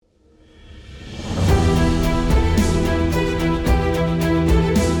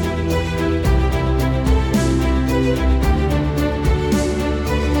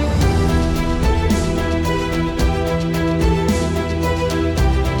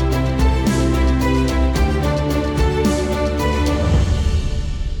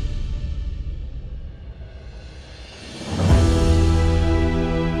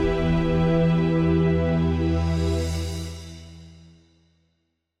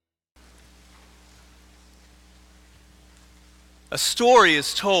A story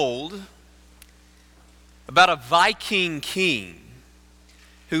is told about a Viking king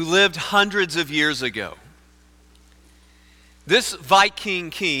who lived hundreds of years ago. This Viking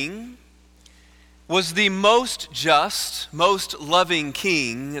king was the most just, most loving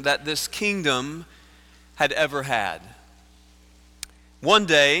king that this kingdom had ever had. One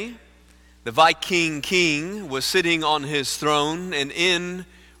day, the Viking king was sitting on his throne, and in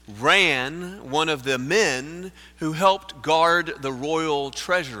ran one of the men who helped guard the royal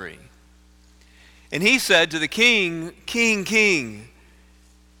treasury. And he said to the king, "King,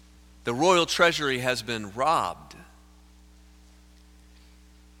 the royal treasury has been robbed."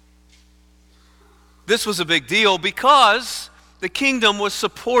 This was a big deal because the kingdom was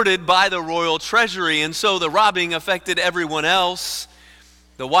supported by the royal treasury, and so the robbing affected everyone else.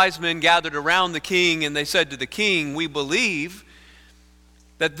 The wise men gathered around the king, and they said to the king, "We believe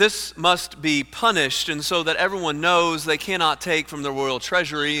that this must be punished, and so that everyone knows they cannot take from the royal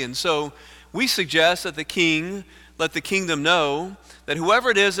treasury. And so we suggest that the king let the kingdom know that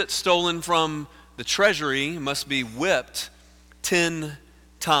whoever it is that's stolen from the treasury must be whipped 10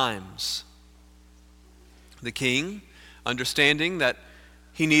 times. The king, understanding that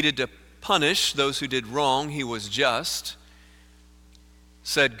he needed to punish those who did wrong, he was just,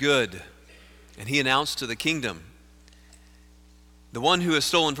 said, "Good." And he announced to the kingdom, the one who has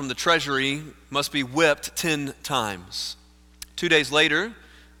stolen from the treasury must be whipped 10 times. 2 days later,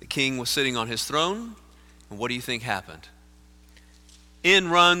 the king was sitting on his throne, and what do you think happened? In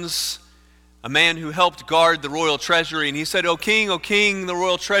runs a man who helped guard the royal treasury, and he said, O king, the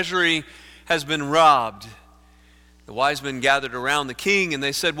royal treasury has been robbed." The wise men gathered around the king, and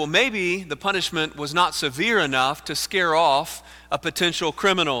they said, "Well, maybe the punishment was not severe enough to scare off a potential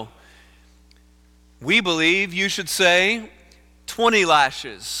criminal. We believe you should say 20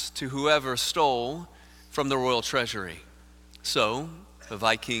 lashes to whoever stole from the royal treasury." So the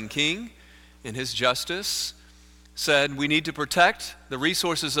Viking king, in his justice, said, "We need to protect the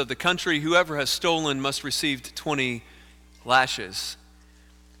resources of the country. Whoever has stolen must receive 20 lashes.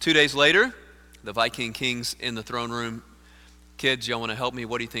 2 days later, the Viking king's in the throne room. "Kids, y'all want to help me?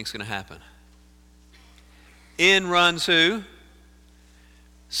 What do you think is going to happen?" In runs who?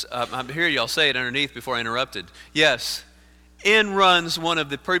 I'm hearing y'all say it underneath before I interrupted. Yes. In runs one of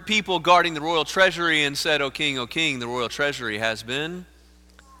the people guarding the royal treasury and said, O king, the royal treasury has been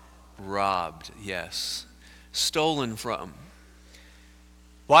robbed." Yes. Stolen from.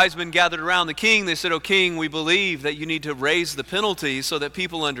 Wise men gathered around the king. They said, "O king, we believe that you need to raise the penalty so that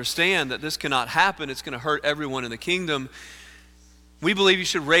people understand that this cannot happen. It's going to hurt everyone in the kingdom. We believe you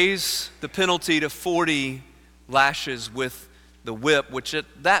should raise the penalty to 40 lashes with the whip," which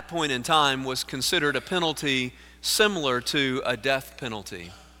at that point in time was considered a penalty similar to a death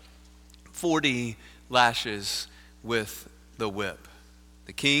penalty. 40 lashes with the whip.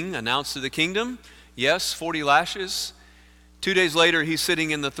 The king announced to the kingdom, yes, 40 lashes. 2 days later, he's sitting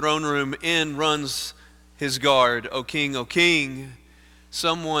in the throne room. In runs his guard. O king,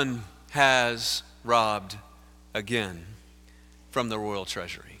 someone has robbed again from the royal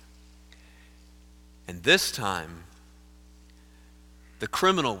treasury. And this time, the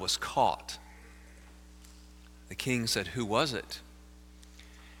criminal was caught. The king said, "Who was it?"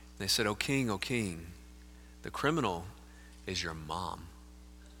 They said, O king, the criminal is your mom."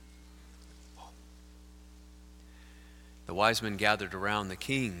 The wise men gathered around the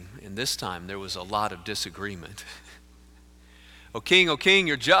king, and this time there was a lot of disagreement. O king,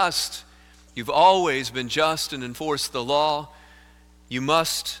 you're just. You've always been just and enforced the law. You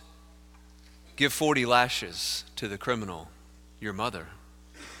must give 40 lashes to the criminal, your mother.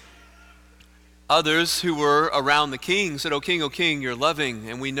 Others who were around the king said, O king, you're loving,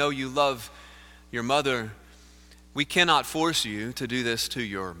 and we know you love your mother. We cannot force you to do this to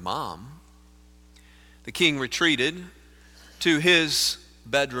your mom. The king retreated to his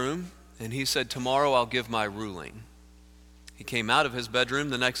bedroom, and he said, "Tomorrow I'll give my ruling." He came out of his bedroom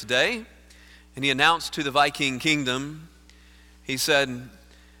the next day, and he announced to the Viking kingdom, he said,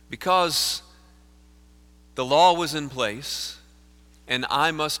 "Because the law was in place, and I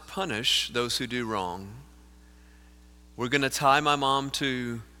must punish those who do wrong, we're going to tie my mom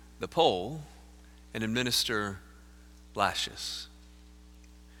to the pole and administer lashes."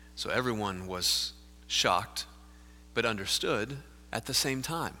 So everyone was shocked, but understood at the same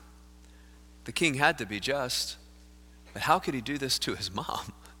time. The king had to be just, but how could he do this to his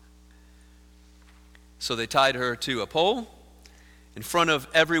mom? So they tied her to a pole in front of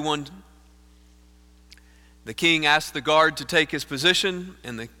everyone. The king asked the guard to take his position,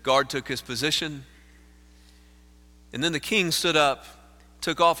 and the guard took his position. And then the king stood up,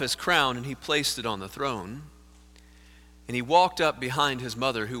 took off his crown, and he placed it on the throne. And he walked up behind his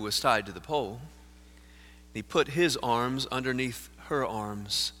mother who was tied to the pole. He put his arms underneath her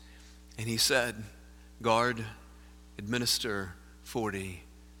arms, and he said, "Guard, administer 40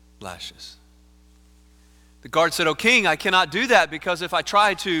 lashes." The guard said, "O king, I cannot do that, because if I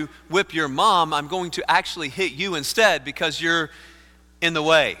try to whip your mom, I'm going to actually hit you instead because you're in the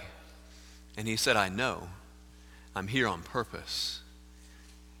way." And he said, "I know. I'm here on purpose."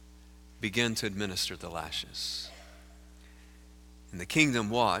 Begin to administer the lashes. And the kingdom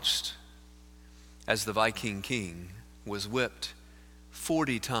watched as the Viking king was whipped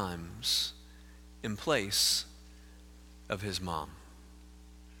 40 times in place of his mom.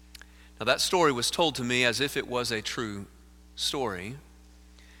 Now that story was told to me as if it was a true story.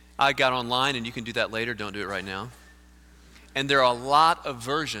 I got online, and you can do that later, don't do it right now. And there are a lot of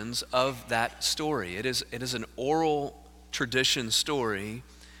versions of that story. It is an oral tradition story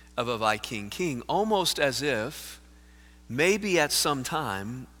of a Viking king, almost as if maybe at some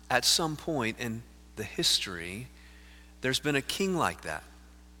time, at some point in the history, there's been a king like that.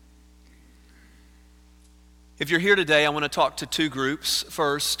 If you're here today, I want to talk to two groups.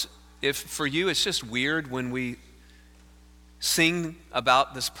 First, if for you it's just weird when we sing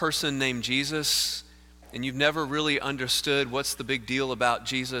about this person named Jesus and you've never really understood what's the big deal about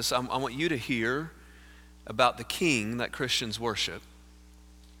Jesus, I want you to hear about the king that Christians worship.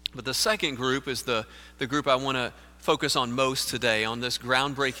 But the second group is the group I want to focus on most today on this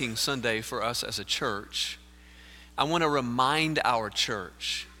groundbreaking Sunday for us as a church. I want to remind our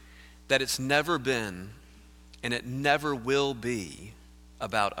church that it's never been and it never will be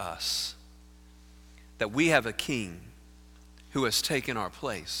about us. That we have a king who has taken our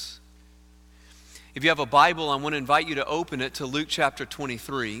place. If you have a Bible, I want to invite you to open it to Luke chapter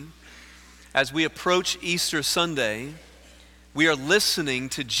 23. As we approach Easter Sunday, we are listening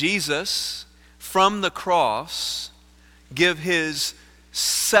to Jesus from the cross give his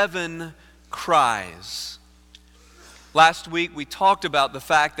 7 cries. Last week we talked about the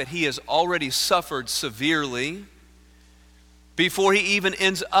fact that he has already suffered severely before he even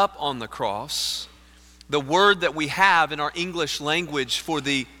ends up on the cross. The word that we have in our English language for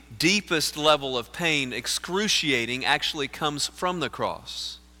the deepest level of pain, excruciating, actually comes from the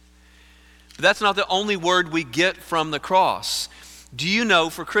cross. But that's not the only word we get from the cross. Do you know,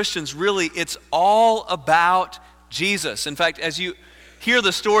 for Christians, really, it's all about Jesus. In fact, as you hear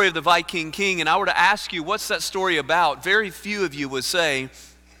the story of the Viking king, and I were to ask you, what's that story about? Very few of you would say,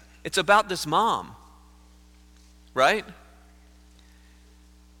 it's about this mom, right?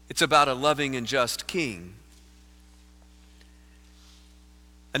 It's about a loving and just king.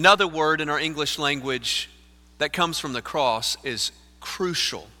 Another word in our English language that comes from the cross is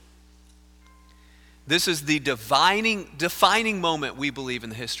crucial. This is the defining moment, we believe, in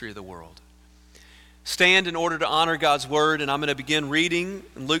the history of the world. Stand in order to honor God's word, and I'm going to begin reading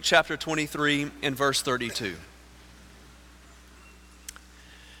in Luke chapter 23 and verse 32.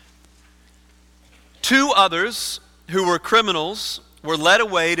 2 others who were criminals were led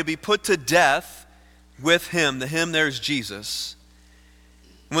away to be put to death with him. The him there is Jesus.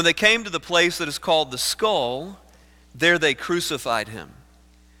 And when they came to the place that is called the Skull, there they crucified him.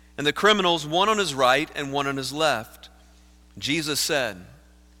 And the criminals, one on his right and one on his left. Jesus said,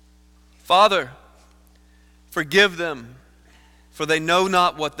 "Father, forgive them, for they know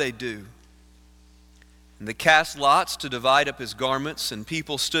not what they do." And they cast lots to divide up his garments, and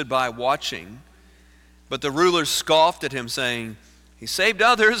people stood by watching. But the rulers scoffed at him, saying, "He saved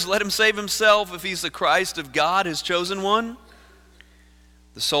others, let him save himself if he's the Christ of God, his chosen one."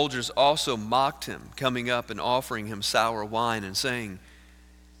 The soldiers also mocked him, coming up and offering him sour wine and saying,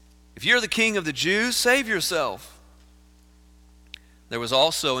 "If you're the king of the Jews, save yourself." There was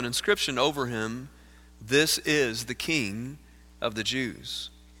also an inscription over him, "This is the King of the Jews."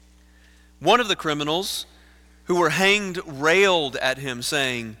 One of the criminals who were hanged railed at him,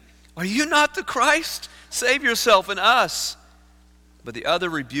 saying, "Are you not the Christ? Save yourself and us." But the other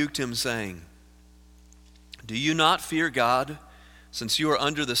rebuked him, saying, "Do you not fear God, since you are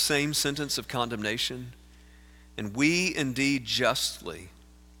under the same sentence of condemnation? And we indeed justly,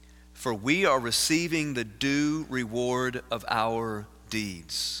 for we are receiving the due reward of our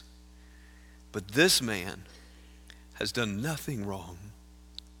deeds. But this man has done nothing wrong."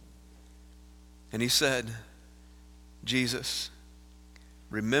 And he said, "Jesus,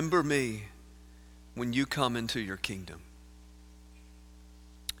 remember me when you come into your kingdom."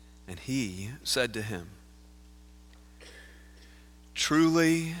 And he said to him,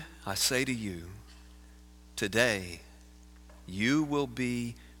 "Truly I say to you, today you will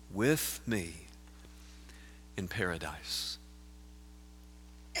be with me in paradise."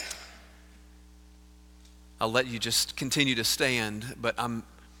 I'll let you just continue to stand, but I'm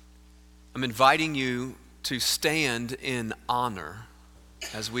inviting you to stand in honor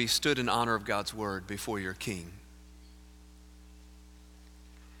as we stood in honor of God's word before your King.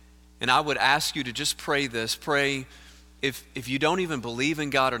 And I would ask you to just pray this. Pray, if you don't even believe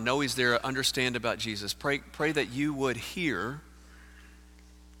in God or know He's there, understand about Jesus, pray that you would hear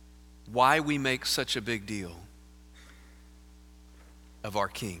why we make such a big deal of our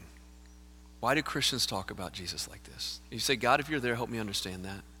King. Why do Christians talk about Jesus like this? You say, God, if you're there, help me understand that.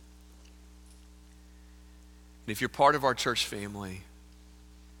 And if you're part of our church family,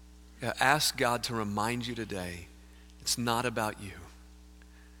 ask God to remind you today, it's not about you,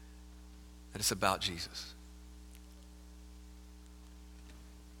 that it's about Jesus.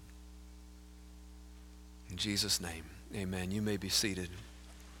 In Jesus' name, amen. You may be seated.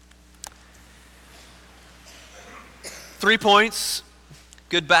 3 points.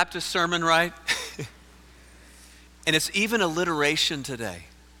 Good Baptist sermon, right? And it's even alliteration today.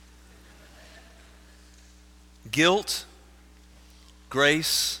 Guilt,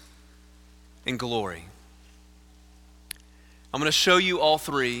 grace, and glory. I'm going to show you all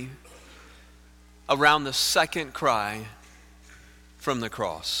three around the second cry from the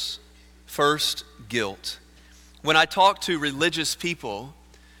cross. First, guilt. When I talk to religious people,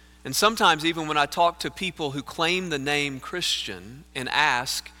 and sometimes even when I talk to people who claim the name Christian and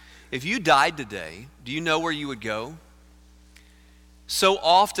ask, if you died today, do you know where you would go? So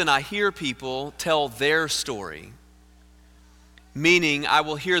often I hear people tell their story, meaning I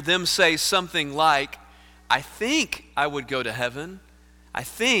will hear them say something like, I think I would go to heaven. I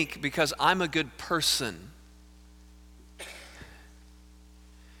think because I'm a good person.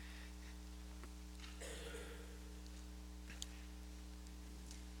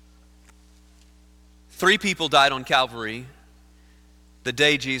 Three people died on Calvary the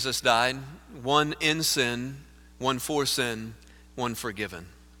day Jesus died. One in sin, one for sin, one forgiven.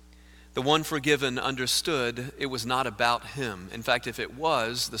 The one forgiven understood it was not about him. In fact, if it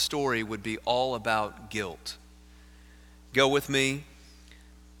was, the story would be all about guilt. Go with me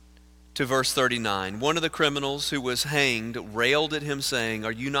to verse 39. One of the criminals who was hanged railed at him, saying,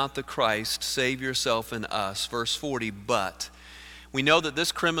 "Are you not the Christ? Save yourself and us." Verse 40, but we know that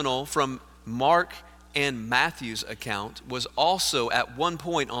this criminal from Mark and Matthew's account was also at one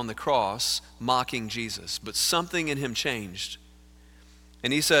point on the cross mocking Jesus, but something in him changed.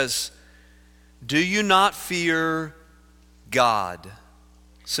 And he says, "Do you not fear God,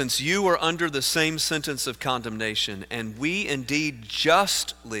 since you are under the same sentence of condemnation, and we indeed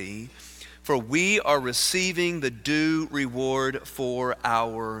justly, for we are receiving the due reward for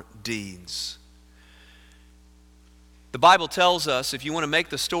our deeds." The Bible tells us, if you want to make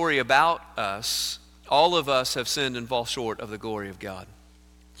the story about us, all of us have sinned and fall short of the glory of God.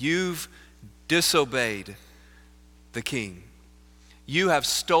 You've disobeyed the King. You have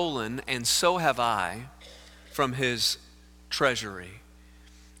stolen, and so have I, from His treasury.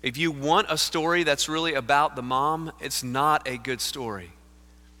 If you want a story that's really about the mom, it's not a good story.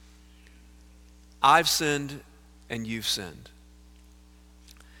 I've sinned and you've sinned.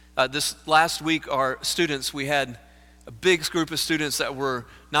 This last week, our students, we had a big group of students that were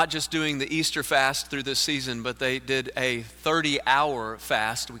not just doing the Easter fast through this season, but they did a 30-hour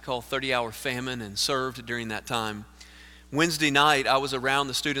fast. We call 30-hour famine, and served during that time. Wednesday night, I was around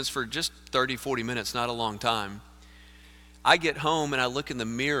the students for just 30, 40 minutes, not a long time. I get home and I look in the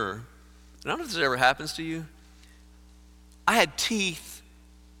mirror, and I don't know if this ever happens to you. I had teeth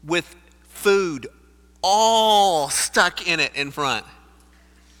with food all stuck in it in front.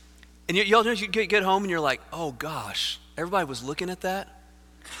 And y'all know, you get home and you're like, oh gosh, everybody was looking at that.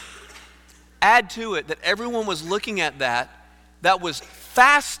 Add to it that everyone was looking at that was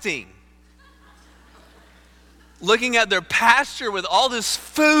fasting. Looking at their pastor with all this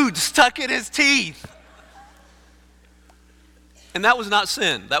food stuck in his teeth. And that was not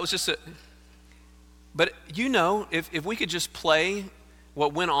sin. That was just But you know, if we could just play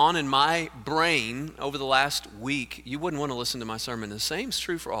what went on in my brain over the last week, you wouldn't want to listen to my sermon. The same's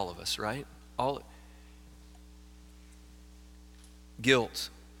true for all of us, right? Guilt.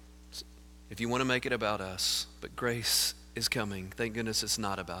 If you want to make it about us, but grace is coming. Thank goodness it's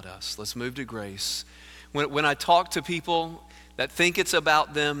not about us. Let's move to grace. When I talk to people that think it's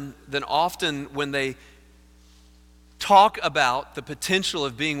about them, then often when they talk about the potential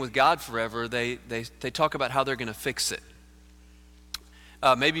of being with God forever, they talk about how they're going to fix it.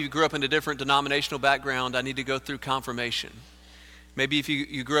 Maybe you grew up in a different denominational background, I need to go through confirmation. Maybe if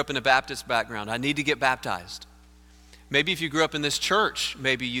you grew up in a Baptist background, I need to get baptized. Maybe if you grew up in this church,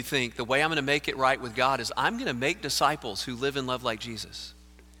 maybe you think the way I'm going to make it right with God is I'm going to make disciples who live and love like Jesus.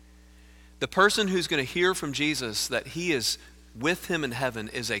 The person who's going to hear from Jesus that he is with him in heaven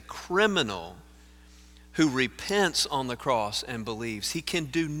is a criminal who repents on the cross and believes. He can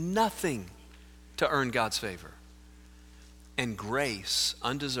do nothing to earn God's favor. And grace,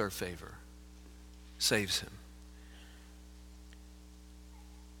 undeserved favor, saves him.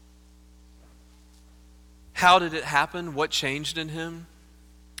 How did it happen? What changed in him?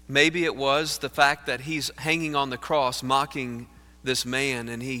 Maybe it was the fact that he's hanging on the cross mocking this man,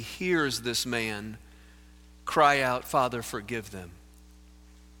 and he hears this man cry out, "Father, forgive them."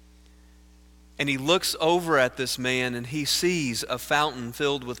 And he looks over at this man and he sees a fountain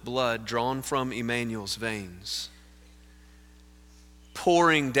filled with blood drawn from Emmanuel's veins,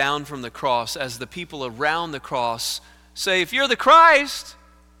 pouring down from the cross as the people around the cross say, "If you're the Christ,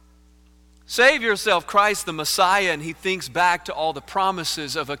 save yourself, Christ the Messiah." And he thinks back to all the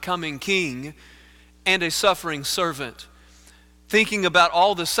promises of a coming king and a suffering servant, thinking about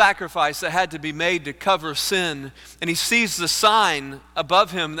all the sacrifice that had to be made to cover sin. And he sees the sign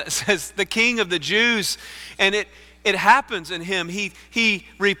above him that says, "The King of the Jews." And it happens in him. He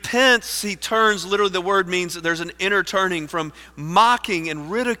repents. He turns. Literally, the word means that there's an inner turning from mocking and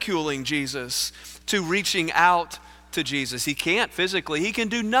ridiculing Jesus to reaching out to Jesus. He can't physically. He can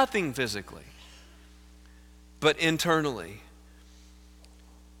do nothing physically. But internally.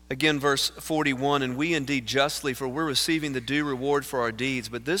 Again, verse 41, "And we indeed justly, for we're receiving the due reward for our deeds,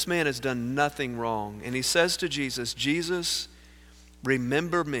 but this man has done nothing wrong." And he says to Jesus, "Jesus,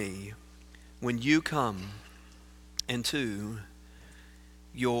 remember me when you come into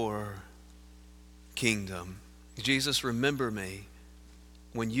your kingdom." Jesus, remember me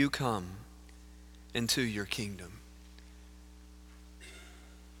when you come into your kingdom.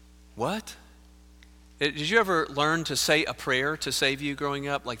 What? Did you ever learn to say a prayer to save you growing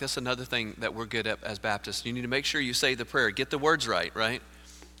up? Like, that's another thing that we're good at as Baptists. You need to make sure you say the prayer. Get the words right?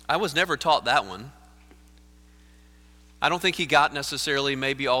 I was never taught that one. I don't think he got necessarily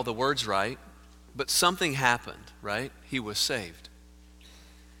maybe all the words right, but something happened, right? He was saved.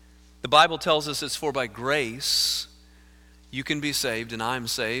 The Bible tells us it's for by grace you can be saved, and I'm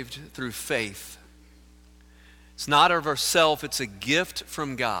saved through faith. It's not of ourself, it's a gift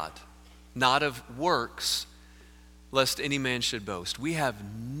from God. Not of works, lest any man should boast. We have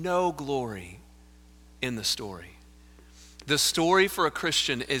no glory in the story. The story for a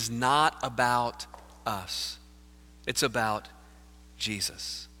Christian is not about us. It's about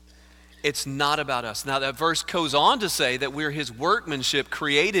Jesus. It's not about us. Now that verse goes on to say that we're his workmanship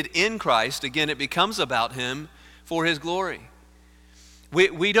created in Christ. Again, it becomes about him for his glory.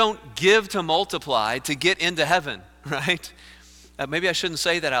 We don't give to multiply to get into heaven, right? Maybe I shouldn't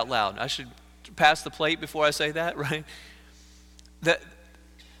say that out loud. I should pass the plate before I say that, right? That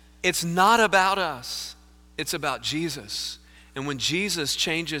it's not about us. It's about Jesus. And when Jesus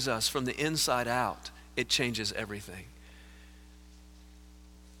changes us from the inside out, it changes everything.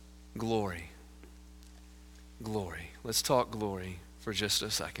 Glory. Glory. Let's talk glory for just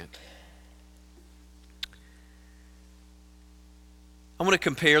a second. I want to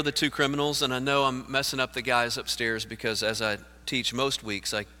compare the two criminals, and I know I'm messing up the guys upstairs because as I teach most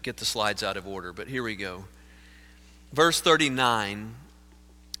weeks, I get the slides out of order, but here we go. Verse 39,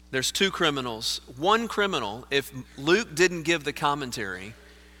 there's two criminals. One criminal, if Luke didn't give the commentary,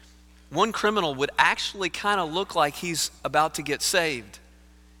 one criminal would actually kind of look like he's about to get saved.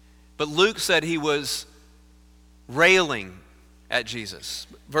 But Luke said he was railing at Jesus.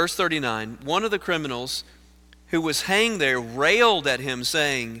 Verse 39, one of the criminals who was hanged there railed at him,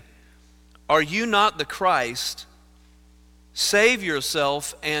 saying, "Are you not the Christ? Save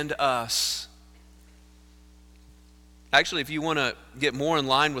yourself and us." Actually, if you want to get more in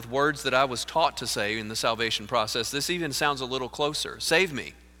line with words that I was taught to say in the salvation process, this even sounds a little closer. Save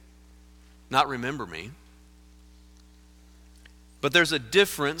me, not remember me. But there's a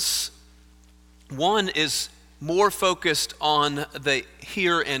difference. One is more focused on the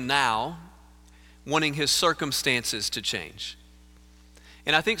here and now, wanting his circumstances to change.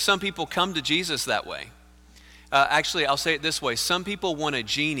 And I think some people come to Jesus that way. Actually, I'll say it this way. Some people want a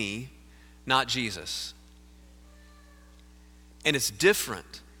genie, not Jesus. And it's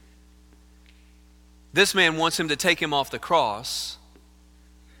different. This man wants him to take him off the cross.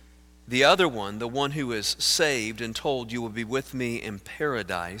 The other one, the one who is saved and told, "You will be with me in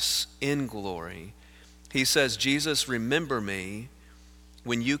paradise, in glory," he says, "Jesus, remember me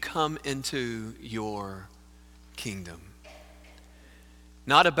when you come into your kingdom."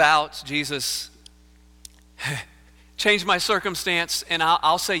 Not about, Jesus, change my circumstance and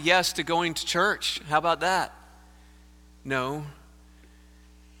I'll say yes to going to church. How about that? No.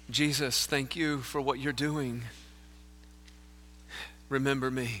 Jesus, thank you for what you're doing. Remember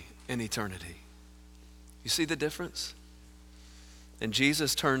me. in eternity. You see the difference? And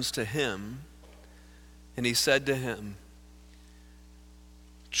Jesus turns to him and he said to him,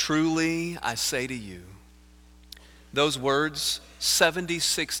 truly I say to you, those words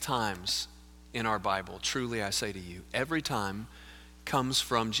 76 times in our Bible, truly I say to you, every time comes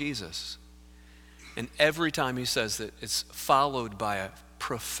from Jesus. And every time he says that, it's followed by a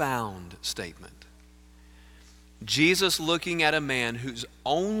profound statement. Jesus looking at a man who's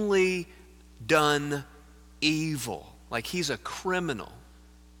only done evil, like he's a criminal,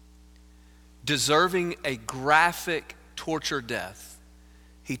 deserving a graphic torture death.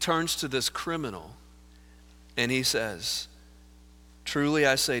 He turns to this criminal and he says, truly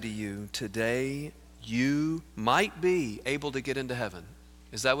I say to you, today you might be able to get into heaven.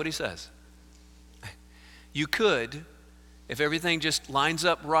 Is that what he says? You could, if everything just lines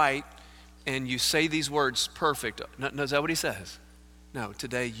up right and you say these words perfect. No, is that what he says? No,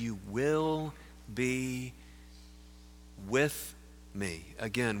 today you will be with me.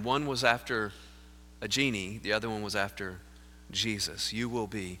 Again, one was after a genie, the other one was after Jesus. You will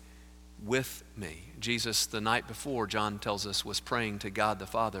be with me. Jesus, the night before, John tells us, was praying to God the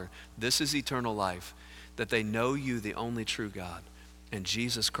Father. This is eternal life, that they know you, the only true God, and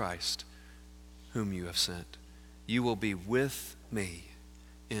Jesus Christ, whom you have sent. You will be with me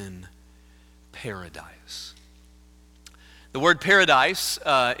in paradise. The word paradise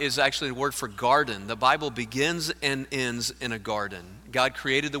is actually the word for garden. The Bible begins and ends in a garden. God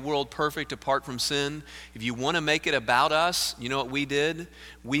created the world perfect apart from sin. If you want to make it about us, you know what we did?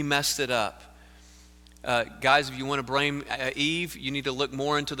 We messed it up. Guys, if you want to blame Eve, you need to look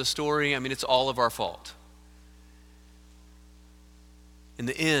more into the story. I mean, it's all of our fault. In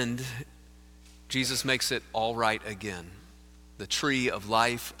the end, Jesus makes it all right again. The tree of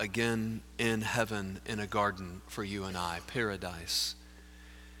life again in heaven, in a garden for you and I, paradise.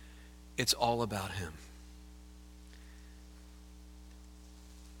 It's all about him.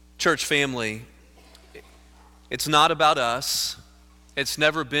 Church family, it's not about us. It's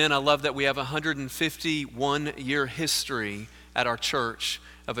never been. I love that we have a 151-year history at our church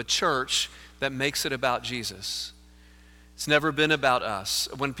of a church that makes it about Jesus. It's never been about us.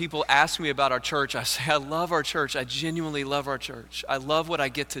 When people ask me about our church, I say, I love our church. I genuinely love our church. I love what I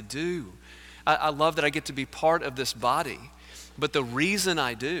get to do. I love that I get to be part of this body. But the reason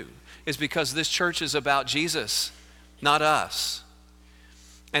I do is because this church is about Jesus, not us.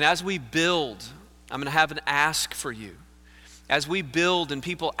 And as we build, I'm going to have an ask for you. As we build and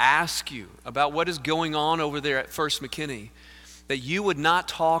people ask you about what is going on over there at First McKinney, that you would not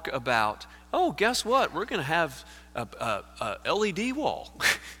talk about, oh, guess what? We're going to have a LED wall.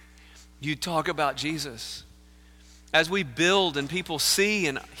 You talk about Jesus. As we build and people see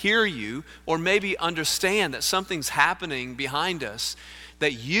and hear you, or maybe understand that something's happening behind us,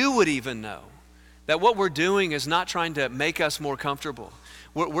 that you would even know that what we're doing is not trying to make us more comfortable.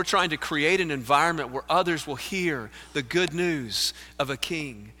 We're trying to create an environment where others will hear the good news of a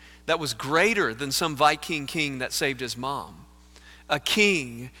king that was greater than some Viking king that saved his mom. A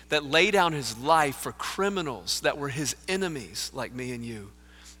king that laid down his life for criminals that were his enemies, like me and you,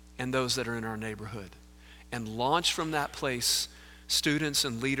 and those that are in our neighborhood. And launch from that place students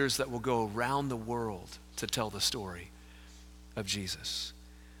and leaders that will go around the world to tell the story of Jesus.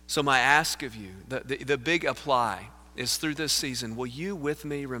 So my ask of you, the big apply is through this season, will you with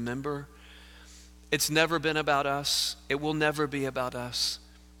me remember, it's never been about us. It will never be about us.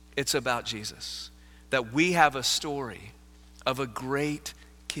 It's about Jesus. That we have a story of a great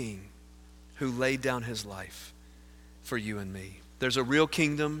king who laid down his life for you and me. There's a real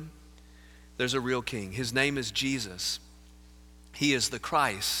kingdom. There's a real king. His name is Jesus. He is the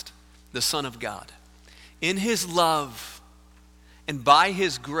Christ, the Son of God. In his love and by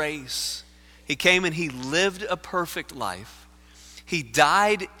his grace, he came and he lived a perfect life. He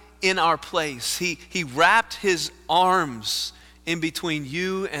died in our place. He wrapped his arms in between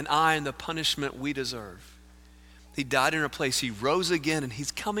you and I and the punishment we deserve. He died in our place. He rose again and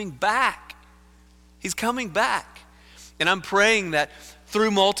he's coming back. He's coming back. And I'm praying that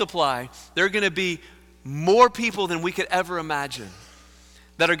through Multiply, there are going to be more people than we could ever imagine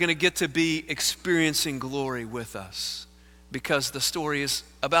that are going to get to be experiencing glory with us because the story is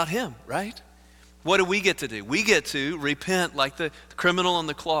about him, right? What do we get to do? We get to repent like the criminal on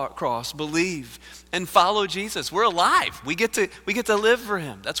the cross, believe, and follow Jesus. We're alive. We get to live for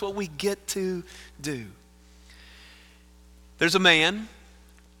him. That's what we get to do. There's a man.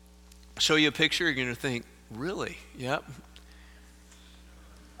 I'll show you a picture. You're going to think, really? Yep.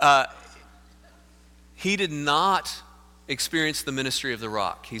 He did not experience the ministry of the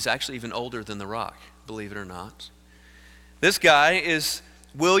rock. He's actually even older than the rock, believe it or not. This guy is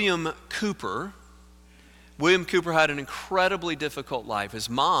William Cooper had an incredibly difficult life. His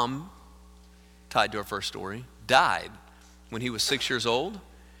mom, tied to our first story, died when he was 6 years old.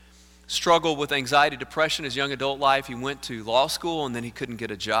 Struggled with anxiety, depression his young adult life. He went to law school and then he couldn't get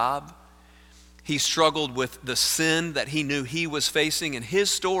a job. He struggled with the sin that he knew he was facing, and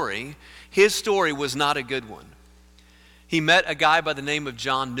his story was not a good one. He met a guy by the name of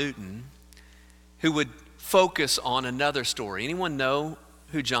John Newton who would focus on another story. Anyone know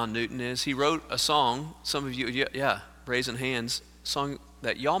who John Newton is? He wrote a song, some of you, raising hands, a song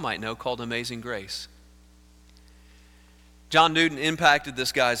that y'all might know called Amazing Grace. John Newton impacted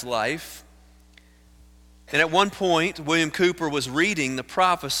this guy's life. And at one point, William Cooper was reading the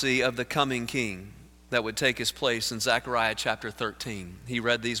prophecy of the coming king that would take his place in Zechariah chapter 13. He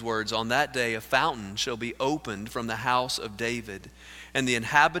read these words, "On that day a fountain shall be opened from the house of David, and the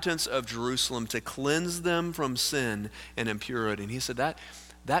inhabitants of Jerusalem to cleanse them from sin and impurity." And he said that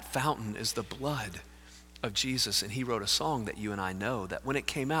fountain is the blood of Jesus. And he wrote a song that you and I know that when it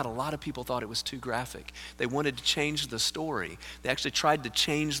came out, a lot of people thought it was too graphic. They wanted to change the story. They actually tried to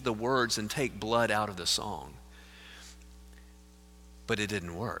change the words and take blood out of the song. But it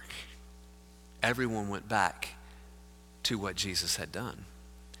didn't work. Everyone went back to what Jesus had done.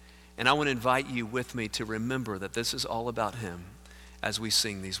 And I want to invite you with me to remember that this is all about him as we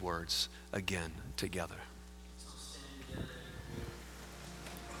sing these words again together.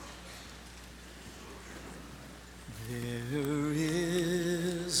 There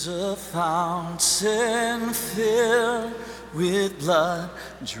is a fountain filled with blood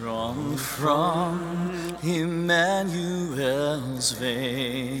drawn from Emmanuel's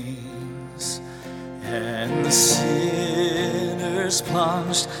veins, and sinners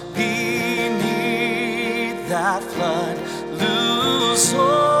plunged beneath that flood lose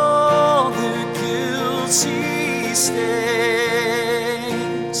all their guilty stains,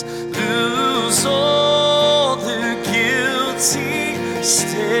 lose all their guilty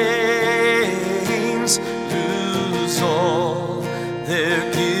stains, lose all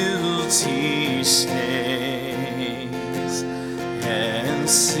their guilty stains, and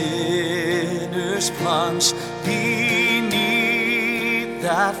sinners plunged beneath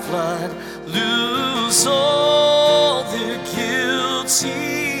that flood lose all their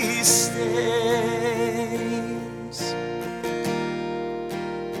guilty stains.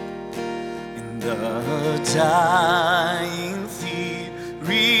 And the dying thief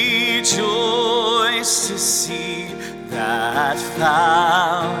rejoiced to see that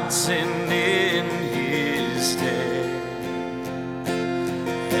fountain in his day.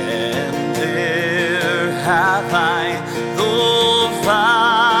 And there have I the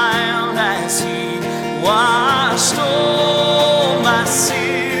vial as he washed all my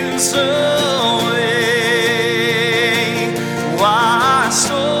sins away,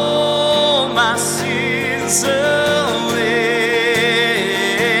 washed all my sins away,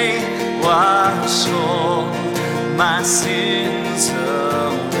 washed all my sins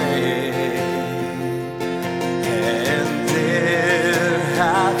away. And there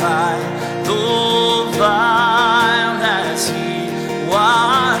have I the vial as he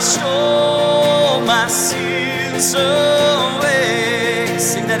washed all my sins away.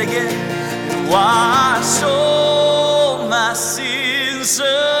 Sing that again. And washed all my sins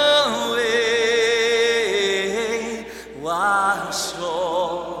away, washed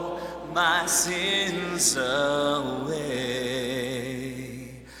all my sins away.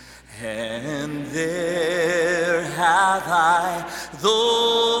 And there have I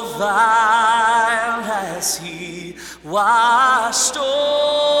the vial as he washed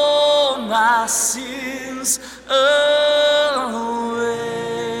all my sins away.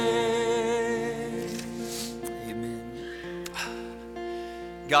 Amen.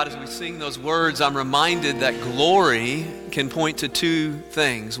 God, as we sing those words, I'm reminded that glory can point to two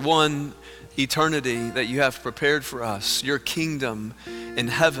things. One, eternity that you have prepared for us, your kingdom in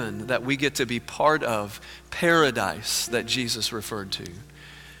heaven that we get to be part of, paradise that Jesus referred to,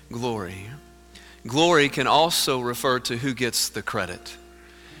 glory. Glory can also refer to who gets the credit.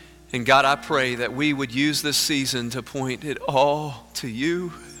 And God, I pray that we would use this season to point it all to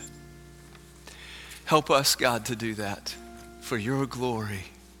you. Help us, God, to do that for your glory.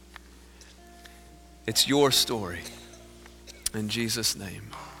 It's your story. In Jesus'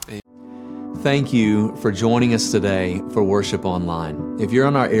 name. Thank you for joining us today for Worship Online. If you're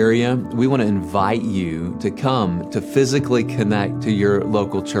in our area, we want to invite you to come to physically connect to your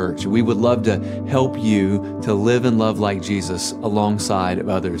local church. We would love to help you to live and love like Jesus alongside of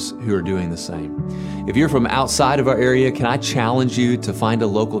others who are doing the same. If you're from outside of our area, can I challenge you to find a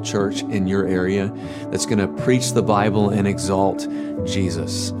local church in your area that's going to preach the Bible and exalt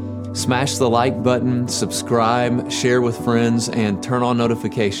Jesus? Smash the like button, subscribe, share with friends, and turn on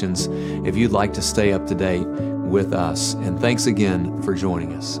notifications if you'd like to stay up to date with us. And thanks again for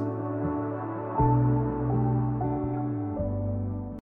joining us.